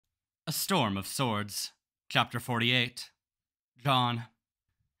A Storm of Swords, Chapter 48. John.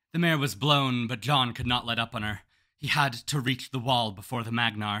 The mare was blown, but John could not let up on her. He had to reach the wall before the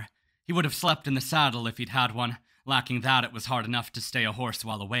Magnar. He would have slept in the saddle if he'd had one. Lacking that, it was hard enough to stay a horse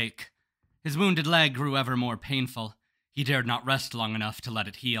while awake. His wounded leg grew ever more painful. He dared not rest long enough to let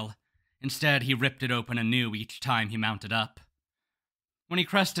it heal. Instead, he ripped it open anew each time he mounted up. When he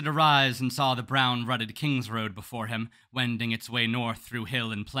crested a rise and saw the brown, rutted King's Road before him, wending its way north through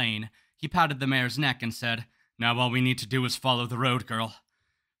hill and plain, he patted the mare's neck and said, "Now all we need to do is follow the road, girl.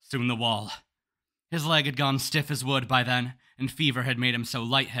 Soon the wall." His leg had gone stiff as wood by then, and fever had made him so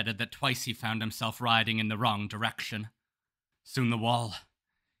lightheaded that twice he found himself riding in the wrong direction. Soon the wall.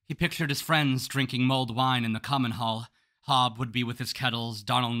 He pictured his friends drinking mulled wine in the common hall. Hob would be with his kettles,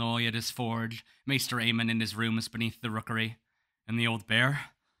 Donal Noy at his forge, Maester Aemon in his rooms beneath the rookery. And the old bear?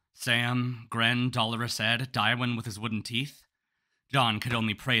 Sam, Gren, Dolorous Ed, Daiwen with his wooden teeth? John could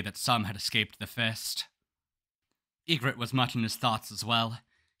only pray that some had escaped the fist. Ygritte was much in his thoughts as well.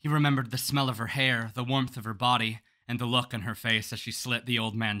 He remembered the smell of her hair, the warmth of her body, and the look on her face as she slit the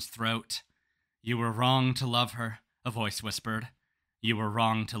old man's throat. "You were wrong to love her," a voice whispered. "You were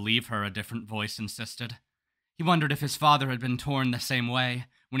wrong to leave her," a different voice insisted. He wondered if his father had been torn the same way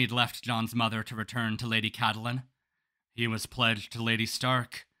when he'd left John's mother to return to Lady Catelyn. "He was pledged to Lady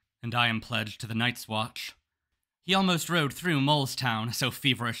Stark, and I am pledged to the Night's Watch." He almost rode through Molestown, so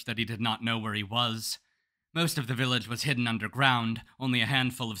feverish that he did not know where he was. Most of the village was hidden underground, only a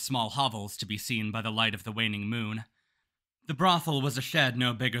handful of small hovels to be seen by the light of the waning moon. The brothel was a shed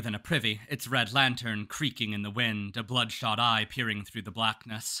no bigger than a privy, its red lantern creaking in the wind, a bloodshot eye peering through the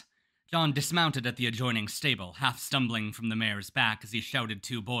blackness. John dismounted at the adjoining stable, half stumbling from the mare's back as he shouted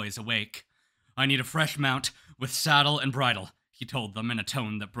two boys awake. "I need a fresh mount, with saddle and bridle," he told them in a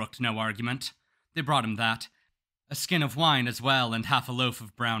tone that brooked no argument. They brought him that. A skin of wine as well, and half a loaf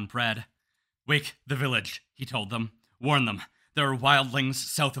of brown bread. "Wake the village," he told them. "Warn them. There are wildlings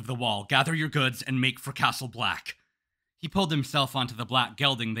south of the wall. Gather your goods and make for Castle Black." He pulled himself onto the black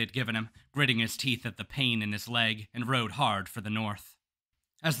gelding they'd given him, gritting his teeth at the pain in his leg, and rode hard for the north.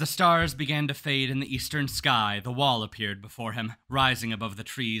 As the stars began to fade in the eastern sky, the wall appeared before him, rising above the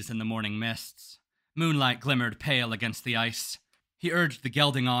trees in the morning mists. Moonlight glimmered pale against the ice. He urged the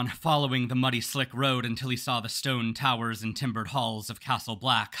gelding on, following the muddy slick road until he saw the stone towers and timbered halls of Castle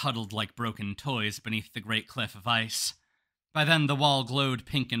Black huddled like broken toys beneath the great cliff of ice. By then the wall glowed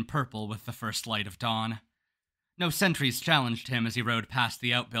pink and purple with the first light of dawn. No sentries challenged him as he rode past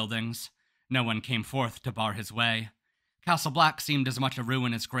the outbuildings. No one came forth to bar his way. Castle Black seemed as much a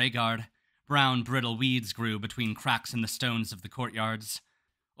ruin as Greyguard. Brown, brittle weeds grew between cracks in the stones of the courtyards.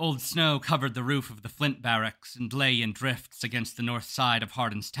 Old snow covered the roof of the Flint barracks and lay in drifts against the north side of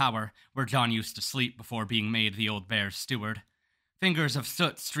Hardin's Tower, where John used to sleep before being made the old bear's steward. Fingers of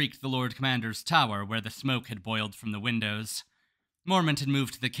soot streaked the Lord Commander's tower, where the smoke had boiled from the windows. Mormont had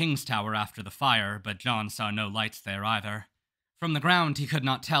moved to the King's Tower after the fire, but John saw no lights there either. From the ground he could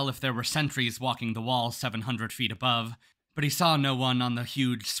not tell if there were sentries walking the wall 700 feet above, but he saw no one on the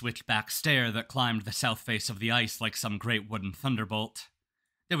huge switchback stair that climbed the south face of the ice like some great wooden thunderbolt.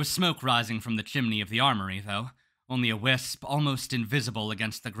 There was smoke rising from the chimney of the armory, though, only a wisp, almost invisible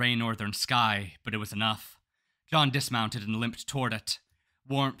against the grey northern sky, but it was enough. John dismounted and limped toward it.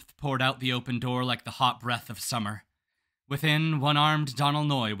 Warmth poured out the open door like the hot breath of summer. Within, one-armed Donal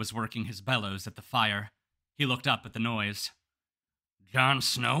Noy was working his bellows at the fire. He looked up at the noise. "Jon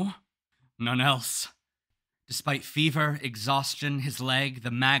Snow?" "None else." Despite fever, exhaustion, his leg,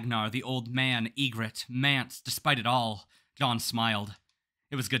 the Magnar, the old man, Ygritte, Mance, despite it all, John smiled.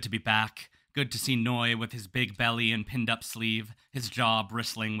 It was good to be back, good to see Noy with his big belly and pinned-up sleeve, his jaw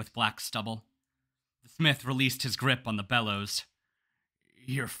bristling with black stubble. The smith released his grip on the bellows.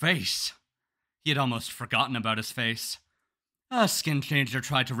 "Your face." He had almost forgotten about his face. "A skin changer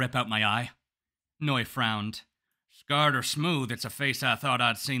tried to rip out my eye." Noy frowned. "Scarred or smooth, it's a face I thought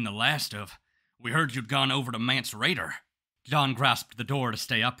I'd seen the last of. We heard you'd gone over to Mance Raider." John grasped the door to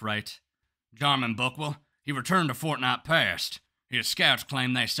stay upright. "Jarman Bookwell, he returned a fortnight past. His scouts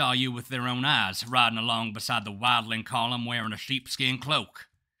claim they saw you with their own eyes, riding along beside the wildling column wearing a sheepskin cloak."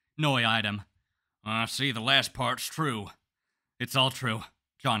 Noy eyed him. "I see the last part's true." "It's all true,"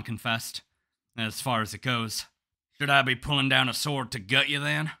 John confessed. "As far as it goes." "Should I be pulling down a sword to gut you,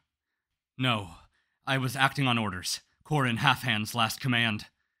 then?" "No. I was acting on orders. Corin Halfhand's last command."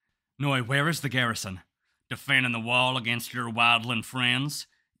 "Noy, where is the garrison?" "Defending the wall against your wildling friends?"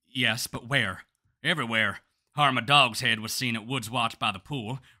 "Yes, but where?" "Everywhere. Harma Dog's Head was seen at Wood's Watch by the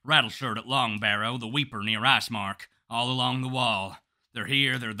pool, Rattleshirt at Long Barrow, the Weeper near Icemark, all along the wall. They're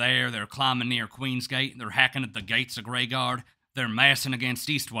here, they're there, they're climbing near Queen's Gate, they're hacking at the gates of Greyguard, they're massing against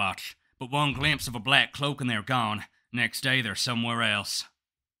Eastwatch. But one glimpse of a black cloak and they're gone. Next day, they're somewhere else.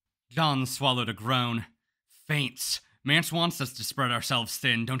 John swallowed a groan. Faints. Mance wants us to spread ourselves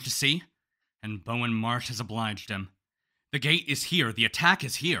thin, don't you see? And Bowen Marsh has obliged him. The gate is here. The attack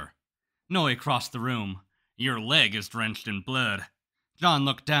is here. Noy crossed the room. Your leg is drenched in blood. John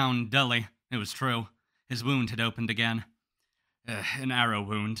looked down dully. It was true. His wound had opened again. An arrow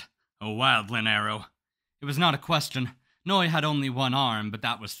wound. A wildling arrow. It was not a question. Noy had only one arm, but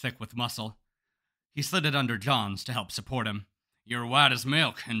that was thick with muscle. He slid it under John's to help support him. You're white as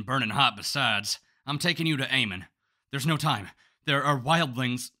milk, and burning hot besides. I'm taking you to Eamon. There's no time. There are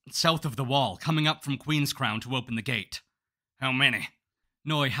wildlings south of the wall, coming up from Queen's Crown to open the gate. How many?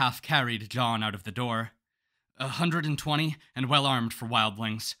 Noy half-carried John out of the door. 120, and well-armed for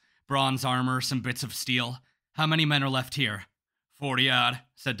wildlings. Bronze armor, some bits of steel. How many men are left here? 40-odd,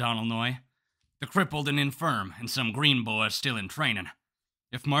 said Donald Noy. The crippled and infirm, and some green boys still in training.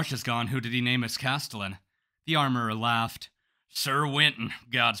 If Marsh is gone, who did he name as castellan? The armorer laughed. Sir Winton,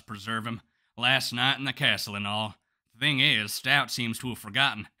 God's preserve him. Last night in the castle and all. The thing is, Stout seems to have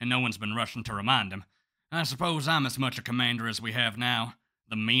forgotten, and no one's been rushing to remind him. I suppose I'm as much a commander as we have now.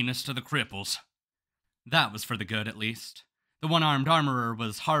 The meanest of the cripples. That was for the good, at least. The one-armed armorer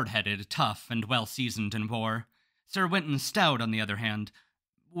was hard-headed, tough, and well-seasoned in war. Sir Winton Stout, on the other hand,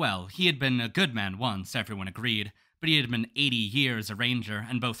 well, he had been a good man once, everyone agreed, but he had been 80 years a ranger,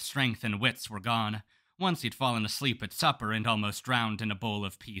 and both strength and wits were gone. Once he'd fallen asleep at supper and almost drowned in a bowl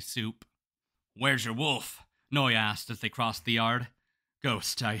of pea soup. Where's your wolf? Noy asked as they crossed the yard.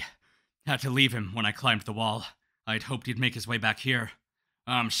 Ghost, I had to leave him when I climbed the wall. I'd hoped he'd make his way back here.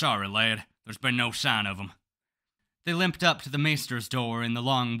 I'm sorry, lad. There's been no sign of him. They limped up to the maester's door in the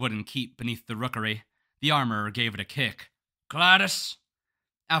long wooden keep beneath the rookery. The armorer gave it a kick. Gladys?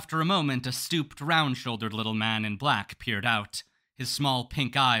 After a moment, a stooped, round-shouldered little man in black peered out. His small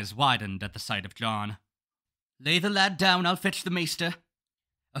pink eyes widened at the sight of John. Lay the lad down, I'll fetch the maester.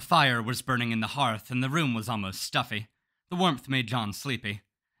 A fire was burning in the hearth, and the room was almost stuffy. The warmth made John sleepy.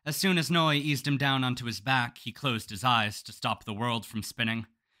 As soon as Noy eased him down onto his back, he closed his eyes to stop the world from spinning.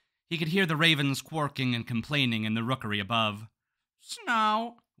 He could hear the ravens quarking and complaining in the rookery above.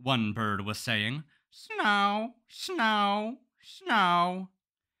 Snow, one bird was saying. Snow, snow, snow.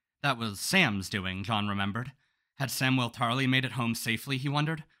 That was Sam's doing, John remembered. Had Samuel Tarley made it home safely, he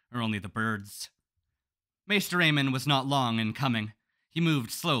wondered, or only the birds? Maester Eamon was not long in coming. He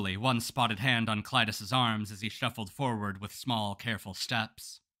moved slowly, one spotted hand on Clytus's arms as he shuffled forward with small, careful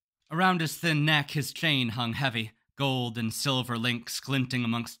steps. Around his thin neck his chain hung heavy, gold and silver links glinting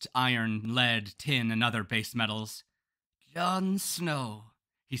amongst iron, lead, tin, and other base metals. John Snow,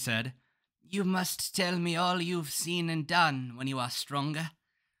 he said, you must tell me all you've seen and done when you are stronger.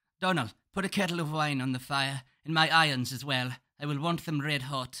 Donald, put a kettle of wine on the fire, and my irons as well. I will want them red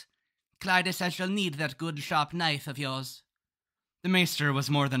hot. Clytus, I shall need that good sharp knife of yours. The maester was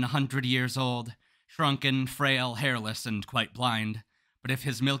more than 100 years old, shrunken, frail, hairless, and quite blind. But if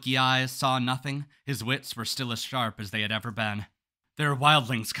his milky eyes saw nothing, his wits were still as sharp as they had ever been. There are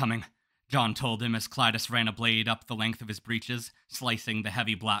wildlings coming, John told him as Clytus ran a blade up the length of his breeches, slicing the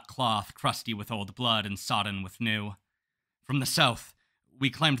heavy black cloth, crusty with old blood and sodden with new. From the south, we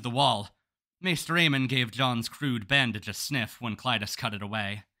climbed the wall. Maester Eamon gave John's crude bandage a sniff when Clytus cut it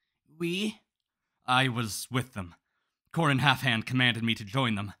away. We? I was with them. Corin Halfhand commanded me to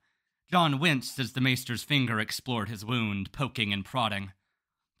join them. John winced as the maester's finger explored his wound, poking and prodding.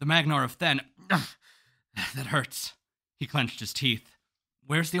 The Magnar of Then... that hurts. He clenched his teeth.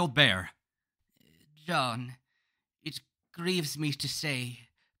 Where's the old bear? John, it grieves me to say,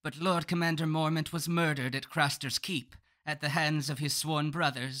 but Lord Commander Mormont was murdered at Craster's Keep at the hands of his sworn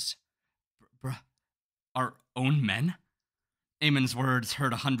brothers. Our own men? Eamon's words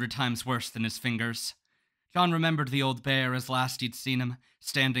hurt 100 times worse than his fingers. John remembered the old bear as last he'd seen him,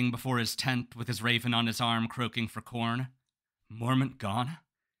 standing before his tent with his raven on his arm croaking for corn. Mormont gone?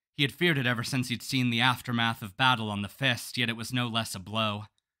 He had feared it ever since he'd seen the aftermath of battle on the Fist, yet it was no less a blow.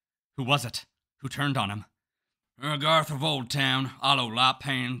 Who was it? Who turned on him? Garth of Old Town, Ollo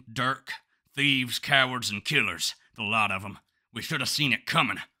Lophane, Dirk, thieves, cowards, and killers, the lot of 'em. We should have seen it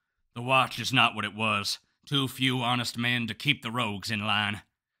coming. The watch is not what it was. Too few honest men to keep the rogues in line.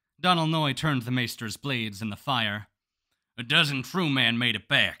 Donald Noy turned the maester's blades in the fire. A dozen true men made it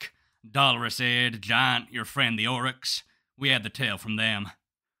back. Dolorous Ed, Giant, your friend the Oryx. We had the tale from them.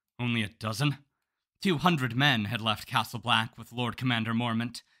 Only a dozen? 200 men had left Castle Black with Lord Commander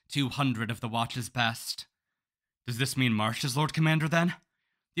Mormont, 200 of the watch's best. Does this mean Marsh is Lord Commander, then?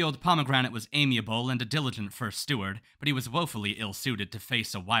 The old pomegranate was amiable and a diligent first steward, but he was woefully ill-suited to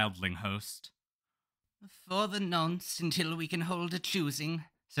face a wildling host. For the nonce, until we can hold a choosing,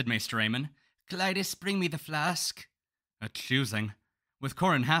 said Maester Aemon. "Clydas, bring me the flask." A choosing. With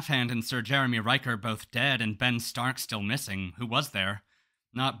Corin Halfhand and Sir Jeremy Riker both dead and Ben Stark still missing, who was there?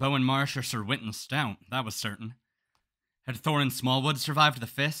 Not Bowen Marsh or Sir Winton Stout, that was certain. Had Thorin Smallwood survived the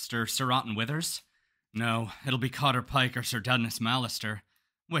Fist, or Sir Otten Withers? No, it'll be Cotter Pike or Sir Dennis Mallister.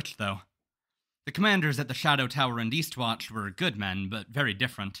 Which, though? The commanders at the Shadow Tower and Eastwatch were good men, but very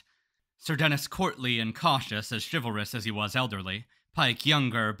different. Sir Dennis courtly and cautious, as chivalrous as he was elderly. Pike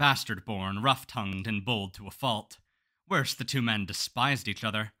younger, bastard-born, rough-tongued, and bold to a fault. Worse, the two men despised each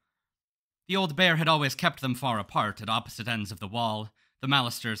other. The old bear had always kept them far apart, at opposite ends of the wall. The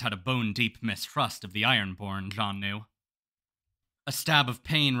Mallisters had a bone-deep mistrust of the Ironborn, Jon knew. A stab of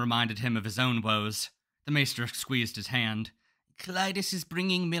pain reminded him of his own woes. The maester squeezed his hand. "Clydas is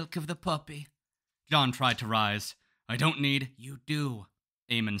bringing milk of the puppy." Jon tried to rise. "I don't need—" "You do,"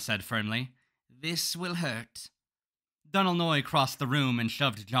 Aemon said firmly. "This will hurt." Donal Noy crossed the room and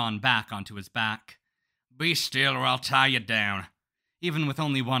shoved Jon back onto his back. "Be still or I'll tie you down." Even with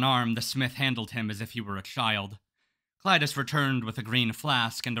only one arm, the smith handled him as if he were a child. Clydas returned with a green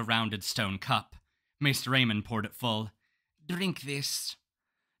flask and a rounded stone cup. Maester Aemon poured it full. "Drink this."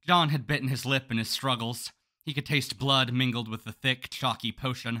 Jon had bitten his lip in his struggles. He could taste blood mingled with the thick, chalky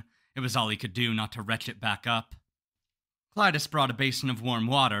potion. It was all he could do not to retch it back up. Clydas brought a basin of warm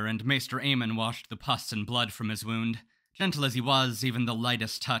water, and Maester Aemon washed the pus and blood from his wound. Gentle as he was, even the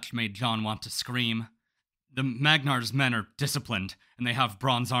lightest touch made Jon want to scream. "The Magnar's men are disciplined, and they have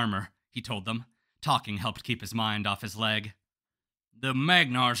bronze armor," he told them. Talking helped keep his mind off his leg. "The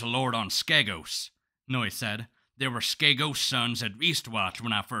Magnar's a lord on Skagos," Noy said. "There were Skagos sons at Eastwatch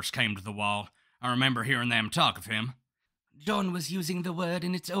when I first came to the Wall. I remember hearing them talk of him." "Jon was using the word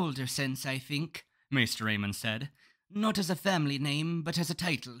in its older sense, I think," Maester Aemon said. "Not as a family name, but as a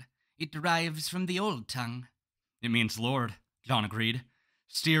title. It derives from the old tongue." "It means lord," Jon agreed.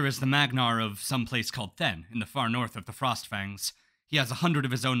 "Styr is the Magnar of some place called Then, in the far north of the Frostfangs. He has 100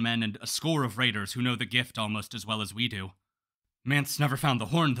 of his own men and a score of raiders who know the gift almost as well as we do. Mance never found the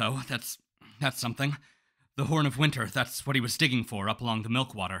horn, though. That's something. The Horn of Winter, that's what he was digging for up along the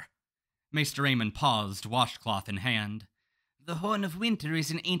Milkwater." Maester Aemon paused, washcloth in hand. "The Horn of Winter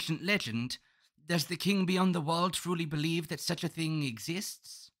is an ancient legend. Does the king beyond the wall truly believe that such a thing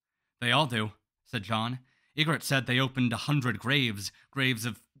exists?" "They all do," said Jon. "Ygritte said they opened 100 graves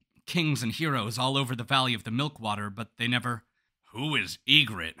of kings and heroes all over the valley of the Milkwater, but they never—" "Who is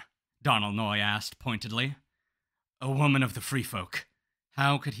Ygritte?" Donal Noy asked pointedly. "A woman of the free folk."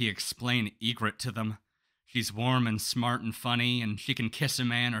 How could he explain Ygritte to them? She's warm and smart and funny, and she can kiss a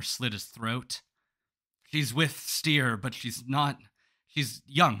man or slit his throat. She's with Styr, but she's not. She's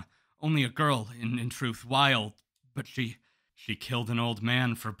young, only a girl, in truth, wild, but she killed an old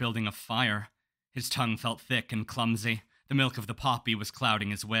man for building a fire. His tongue felt thick and clumsy. The milk of the poppy was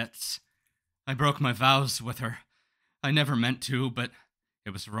clouding his wits. "I broke my vows with her. I never meant to, but it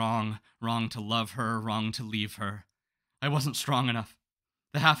was wrong. Wrong to love her, wrong to leave her. I wasn't strong enough.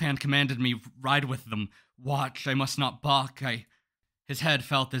 The half-hand commanded me ride with them. Watch, I must not balk. His head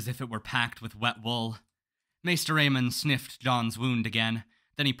felt as if it were packed with wet wool. Maester Aemon sniffed Jon's wound again.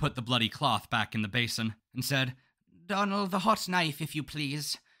 Then he put the bloody cloth back in the basin and said, "Donal, the hot knife, if you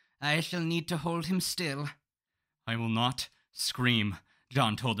please. I shall need to hold him still." "I will not scream,"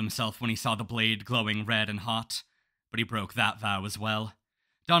 Jon told himself when he saw the blade glowing red and hot. But he broke that vow as well.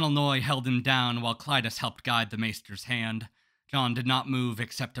 Donal Noy held him down while Clydas helped guide the maester's hand. Jon did not move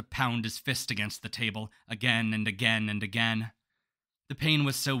except to pound his fist against the table again and again and again. The pain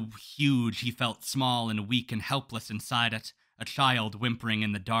was so huge he felt small and weak and helpless inside it, a child whimpering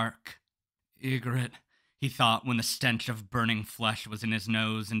in the dark. "Ygritte," he thought when the stench of burning flesh was in his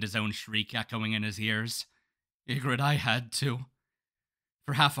nose and his own shriek echoing in his ears. "Ygritte, I had to."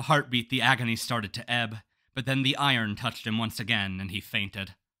 For half a heartbeat the agony started to ebb, but then the iron touched him once again and he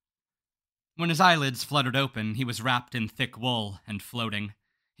fainted. When his eyelids fluttered open, he was wrapped in thick wool and floating.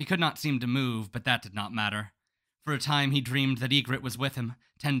 He could not seem to move, but that did not matter. For a time he dreamed that Ygritte was with him,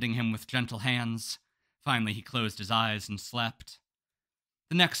 tending him with gentle hands. Finally he closed his eyes and slept.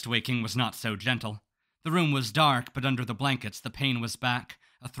 The next waking was not so gentle. The room was dark, but under the blankets the pain was back,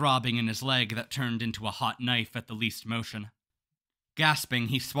 a throbbing in his leg that turned into a hot knife at the least motion. Gasping,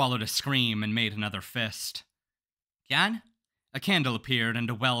 he swallowed a scream and made another fist. "Jon?" A candle appeared, and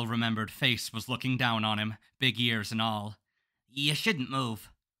a well-remembered face was looking down on him, big ears and all. "You shouldn't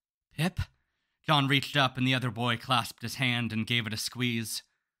move." "Pip?" Jon reached up, and the other boy clasped his hand and gave it a squeeze.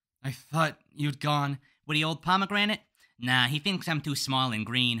 "I thought you'd gone." "With the old pomegranate? Nah, he thinks I'm too small and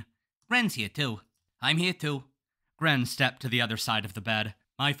green. Gren's here, too." "I'm here, too." Gren stepped to the other side of the bed.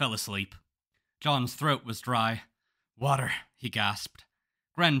 "I fell asleep." Jon's throat was dry. "Water," he gasped.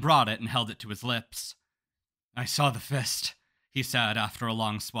 Gren brought it and held it to his lips. I saw the fist, he said after a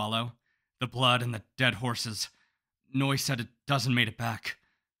long swallow. The blood and the dead horses. Noy said a dozen made it back.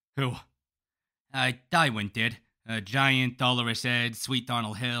 Who? Tywin did. Giant, Dolorous Ed, Sweet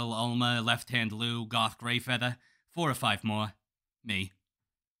Darnell Hill, Ulma, Left Hand Lou, Goth Greyfeather, 4 or 5 more. Me.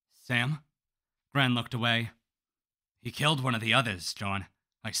 Sam? Gren looked away. He killed one of the others, John.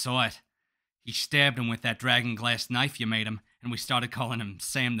 I saw it. He stabbed him with that dragon glass knife you made him, and we started calling him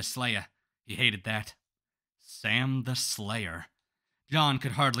Sam the Slayer. He hated that. Sam the Slayer. John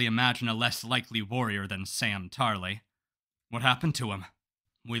could hardly imagine a less likely warrior than Sam Tarley. What happened to him?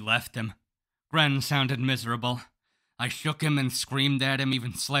 We left him. Gren sounded miserable. I shook him and screamed at him,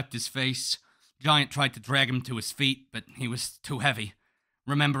 even slapped his face. Giant tried to drag him to his feet, but he was too heavy.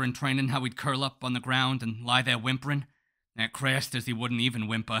 Remember in training how he'd curl up on the ground and lie there whimpering? At Crestas he wouldn't even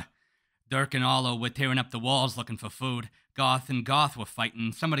whimper. Dirk and Ollo were tearing up the walls looking for food. Goth and Goth were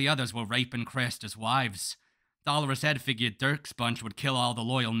fighting. Some of the others were raping Crestas' wives. Dolorous Ed figured Dirk's bunch would kill all the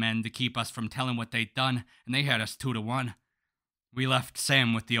loyal men to keep us from telling what they'd done, and they had us 2 to 1. We left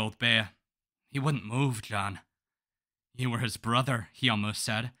Sam with the old bear. He wouldn't move, John. You were his brother, he almost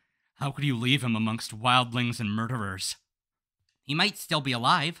said. How could you leave him amongst wildlings and murderers? He might still be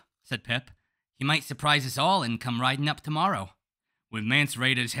alive, said Pip. He might surprise us all and come riding up tomorrow. With Mance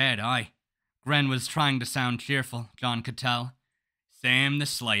Raider's head, aye. Gren was trying to sound cheerful, John could tell. Sam the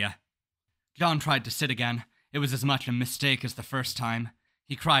Slayer. John tried to sit again. It was as much a mistake as the first time.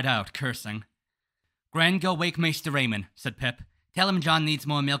 He cried out, cursing. Gren, go wake Maester Raymond, said Pip. Tell him John needs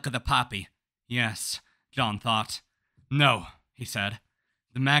more milk of the poppy. Yes, John thought. No, he said.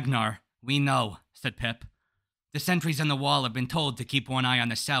 The Magnar. We know, said Pip. The sentries on the wall have been told to keep one eye on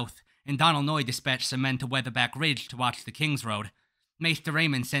the south, and Donald Noy dispatched some men to Weatherback Ridge to watch the King's Road. Maester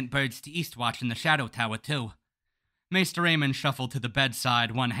Raymond sent birds to Eastwatch in the Shadow Tower, too. Maester Raymond shuffled to the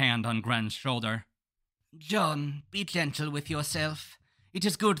bedside, one hand on Gren's shoulder. John, be gentle with yourself. It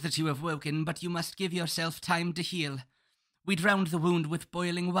is good that you have woken, but you must give yourself time to heal. We drowned the wound with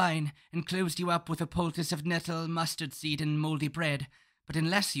boiling wine, and closed you up with a poultice of nettle, mustard seed, and mouldy bread. But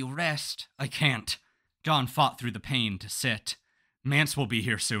unless you rest... I can't. John fought through the pain to sit. Mance will be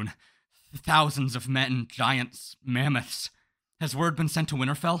here soon. Thousands of men, giants, mammoths. Has word been sent to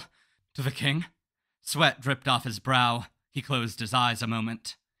Winterfell? To the king? Sweat dripped off his brow. He closed his eyes a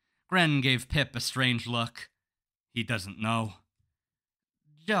moment. Gren gave Pip a strange look. He doesn't know.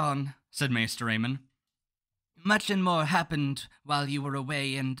 John, said Maester Raymond, much and more happened while you were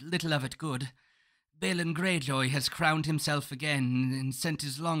away, and little of it good. Balin Greyjoy has crowned himself again and sent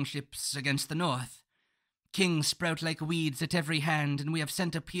his longships against the north. Kings sprout like weeds at every hand, and we have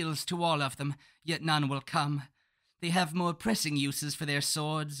sent appeals to all of them, yet none will come. They have more pressing uses for their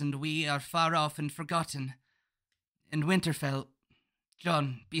swords, and we are far off and forgotten. And Winterfell...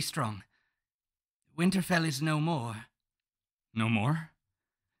 John, be strong. Winterfell is no more. No more?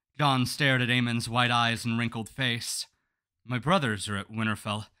 John stared at Aemon's white eyes and wrinkled face. My brothers are at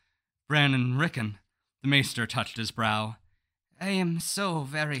Winterfell. Bran and Rickon. The maester touched his brow. I am so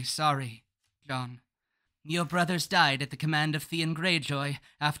very sorry, John. Your brothers died at the command of Theon Greyjoy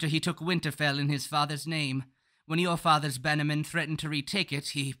after he took Winterfell in his father's name. When your father's bannermen threatened to retake it,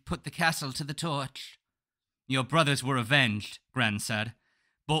 he put the castle to the torch. Your brothers were avenged, Gren said.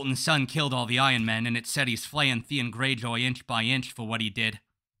 Bolton's son killed all the Iron Men, and it said he's flaying Theon Greyjoy inch by inch for what he did.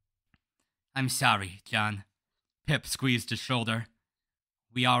 I'm sorry, John. Pip squeezed his shoulder.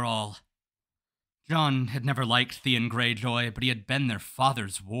 We are all. John had never liked Theon Greyjoy, but he had been their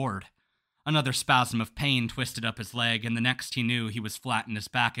father's ward. Another spasm of pain twisted up his leg, and the next he knew he was flat in his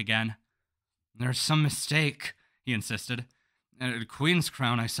back again. There's some mistake, he insisted. At Queen's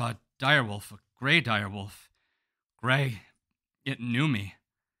Crown I saw a direwolf, a grey direwolf. Grey. It knew me.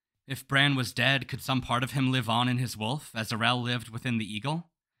 If Bran was dead, could some part of him live on in his wolf, as Arel lived within the eagle?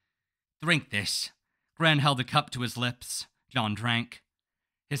 Drink this. Gren held a cup to his lips. John drank.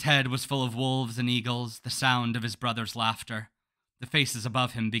 His head was full of wolves and eagles, the sound of his brother's laughter. The faces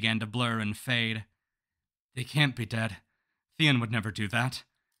above him began to blur and fade. They can't be dead. Theon would never do that.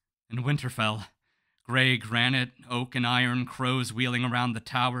 And Winterfell. Grey granite, oak and iron, crows wheeling around the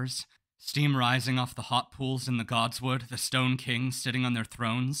towers, steam rising off the hot pools in the Godswood, the Stone Kings sitting on their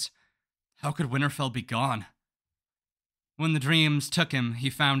thrones. How could Winterfell be gone? When the dreams took him, he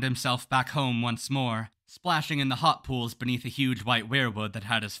found himself back home once more, splashing in the hot pools beneath a huge white weirwood that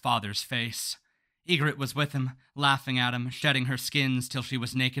had his father's face. Ygritte was with him, laughing at him, shedding her skins till she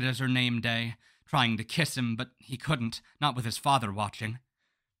was naked as her name day, trying to kiss him, but he couldn't, not with his father watching.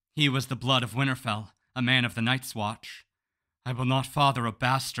 He was the blood of Winterfell, a man of the Night's Watch. I will not father a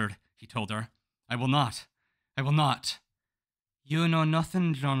bastard, he told her. I will not. I will not. You know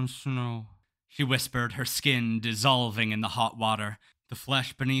nothing, Jon Snow, she whispered, her skin dissolving in the hot water, the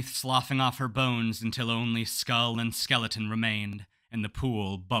flesh beneath sloughing off her bones until only skull and skeleton remained, and the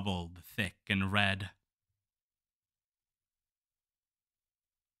pool bubbled thick and red.